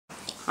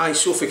Hi,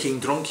 so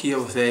fucking drunk here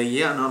with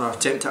yet another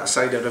attempt at a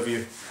cider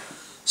review.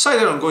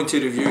 Cider I'm going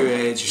to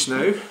review just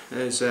now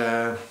is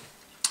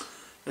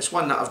it's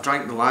one that I've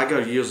drank the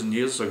lager years and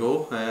years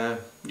ago.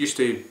 Used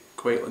to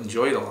quite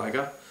enjoy the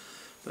lager,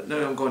 but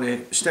now I'm going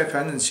to step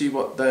in and see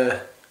what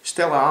the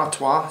Stella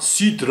Artois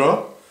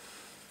Cidre,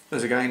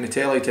 as the guy in the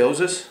telly tells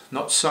us,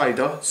 not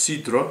cider,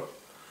 Cidre,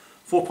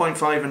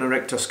 4.5 on a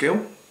Richter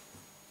scale.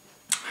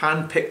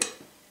 Hand-picked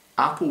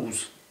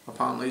apples,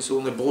 apparently it's the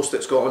only boast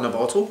it's got on the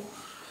bottle.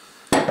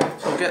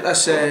 So I'll get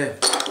this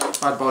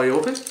bad boy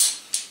open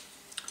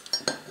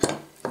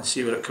and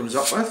see what it comes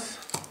up with.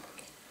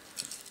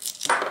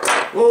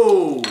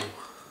 Whoa!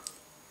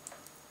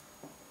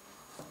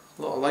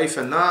 A lot of life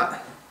in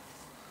that.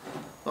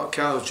 Look,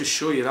 I'll just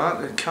show you that,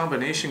 the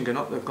carbonation going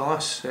up the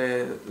glass,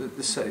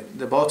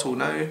 the bottle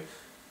now, as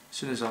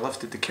soon as I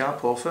lifted the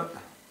cap off it.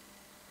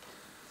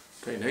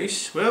 Very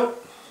nice. Well,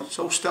 it's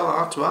all Stella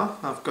Artois.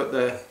 I've got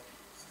the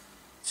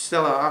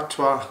Stella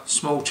Artois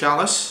small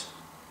chalice,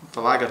 the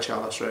lager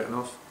chalice right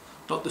enough,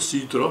 not the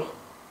Cidre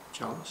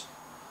chalice.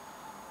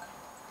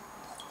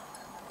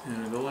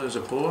 There we go, there's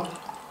a pour.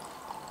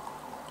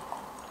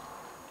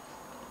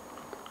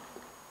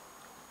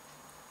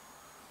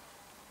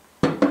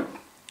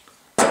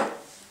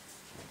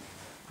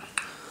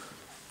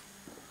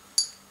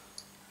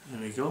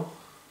 There we go,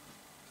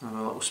 have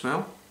a little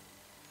smell.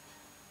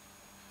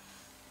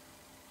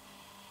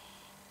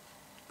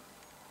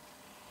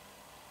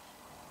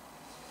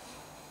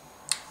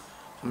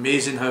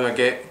 Amazing how I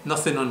get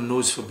nothing on the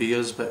nose for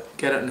beers, but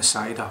get it in the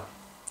cider.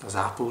 There's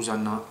apples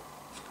in that.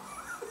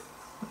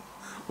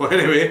 Well,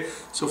 anyway,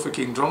 so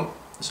fucking drunk.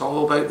 It's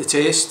all about the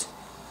taste.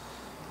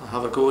 I'll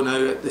have a go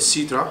now at the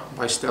Cidre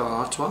by Stella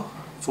Artois,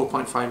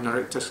 4.5 on a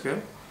Richter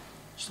scale.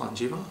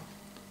 Slangiva.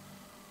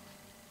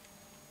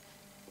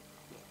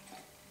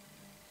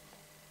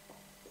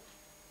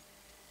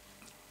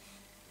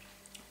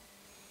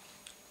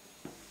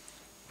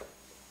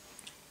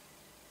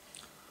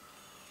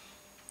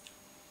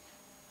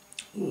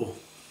 Oh.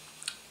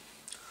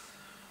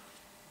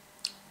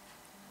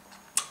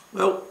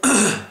 Well,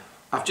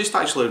 I've just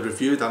actually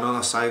reviewed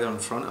another cider in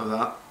front of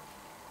that,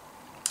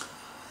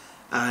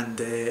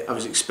 and I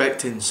was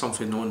expecting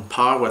something on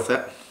par with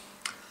it.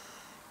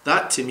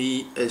 That to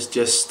me is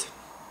just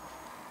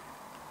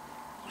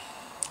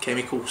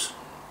chemicals.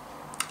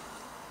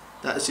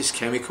 That is just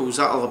chemicals.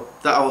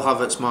 That'll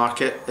have its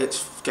market.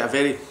 It's got a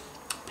very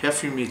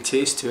perfumey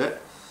taste to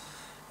it.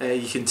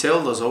 You can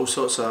tell there's all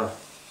sorts of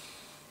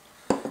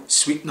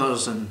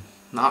sweeteners and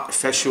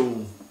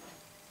artificial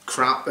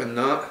crap in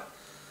that.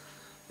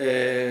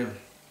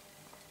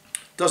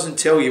 Doesn't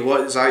tell you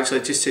what it's actually,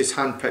 it just says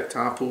hand-picked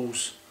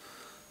apples.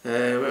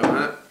 Wait a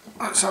minute,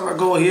 let's have a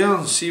go here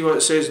and see what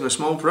it says in the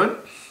small print.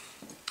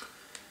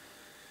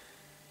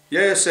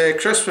 Yes,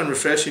 crisp and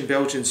refreshing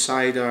Belgian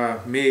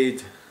cider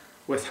made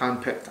with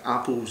hand-picked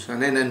apples,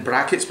 and then in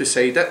brackets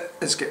beside it,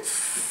 it's got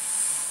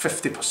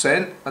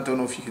 50%. I don't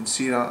know if you can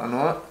see that or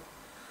not.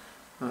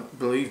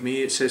 Believe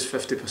me, it says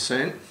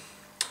 50%.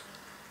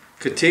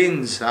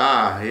 Contains,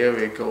 here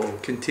we go,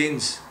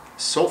 contains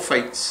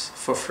sulfites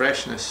for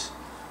freshness.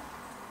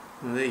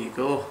 Well, there you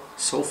go,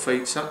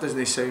 sulfites, that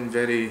doesn't sound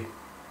very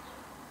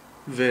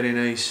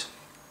nice.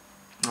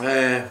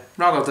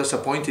 Rather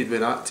disappointed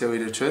with that, to tell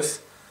you the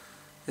truth.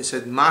 It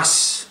said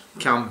mass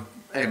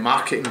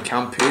marketing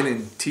campaign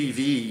in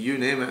TV, you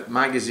name it,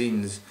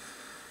 magazines.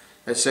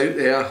 It's out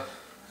there,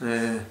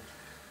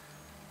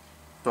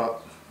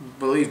 but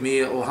believe me,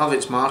 it will have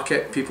its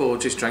market. People will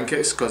just drink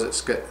it because it's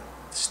got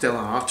Stella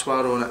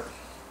Artois on it.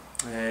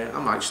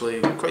 I'm actually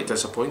quite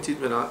disappointed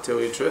with that, to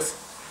tell you the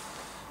truth.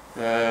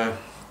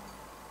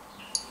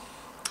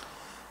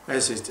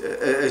 It's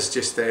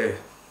just,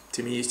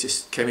 to me, it's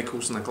just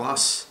chemicals in a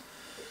glass.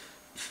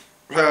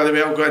 Well,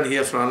 anyway, I'll go in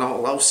here for another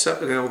little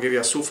sip and then I'll give you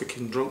a so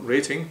fucking drunk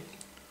rating.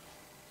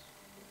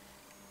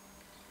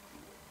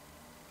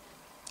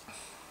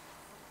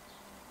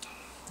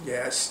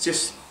 Yeah, it's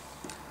just,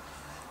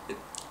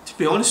 to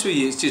be honest with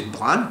you, it's just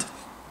bland.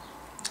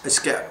 It's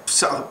got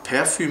sort of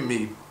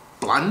perfumey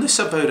blandness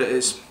about it.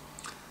 It's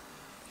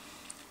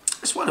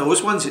one of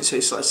those ones, it's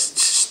like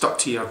stuck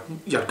to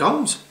your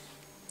gums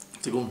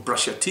to go and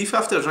brush your teeth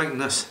after drinking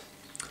this.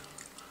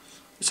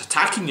 It's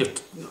attacking your,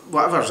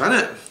 whatever's in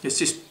it, it's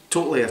just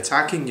totally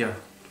attacking your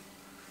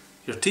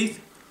teeth.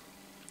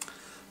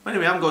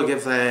 Anyway, I'm going to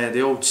give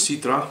the old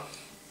Cidre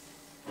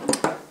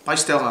by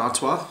Stella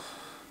Artois,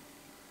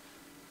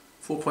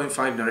 4.5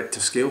 on a Richter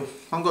scale.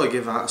 I'm going to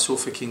give that a so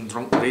fucking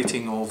drunk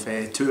rating of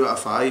 2 out of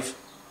 5.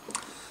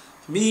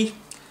 For me,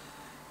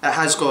 it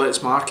has got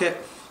its market,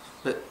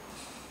 but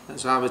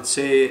as I would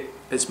say,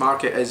 its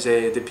market is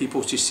the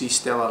people just see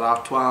Stella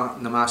Artois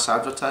in the mass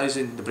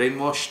advertising, the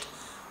brainwashed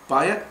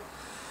by it.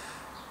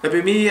 But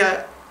for me,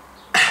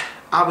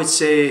 I would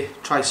say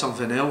try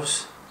something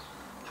else.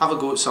 Have a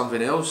go at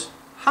something else.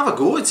 Have a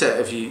go at it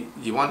if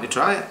you want to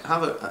try it.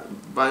 Have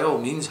it, by all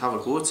means, have a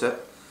go at it.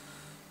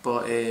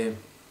 But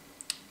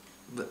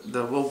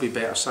there will be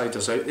better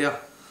ciders out there.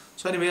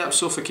 So anyway, I'm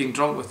so fucking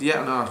drunk with yet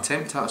another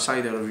attempt at a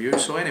cider review.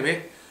 So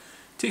anyway,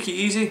 Take it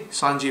easy,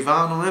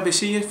 Sanjivan, and I'll maybe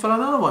see you for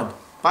another one.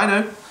 Bye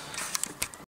now.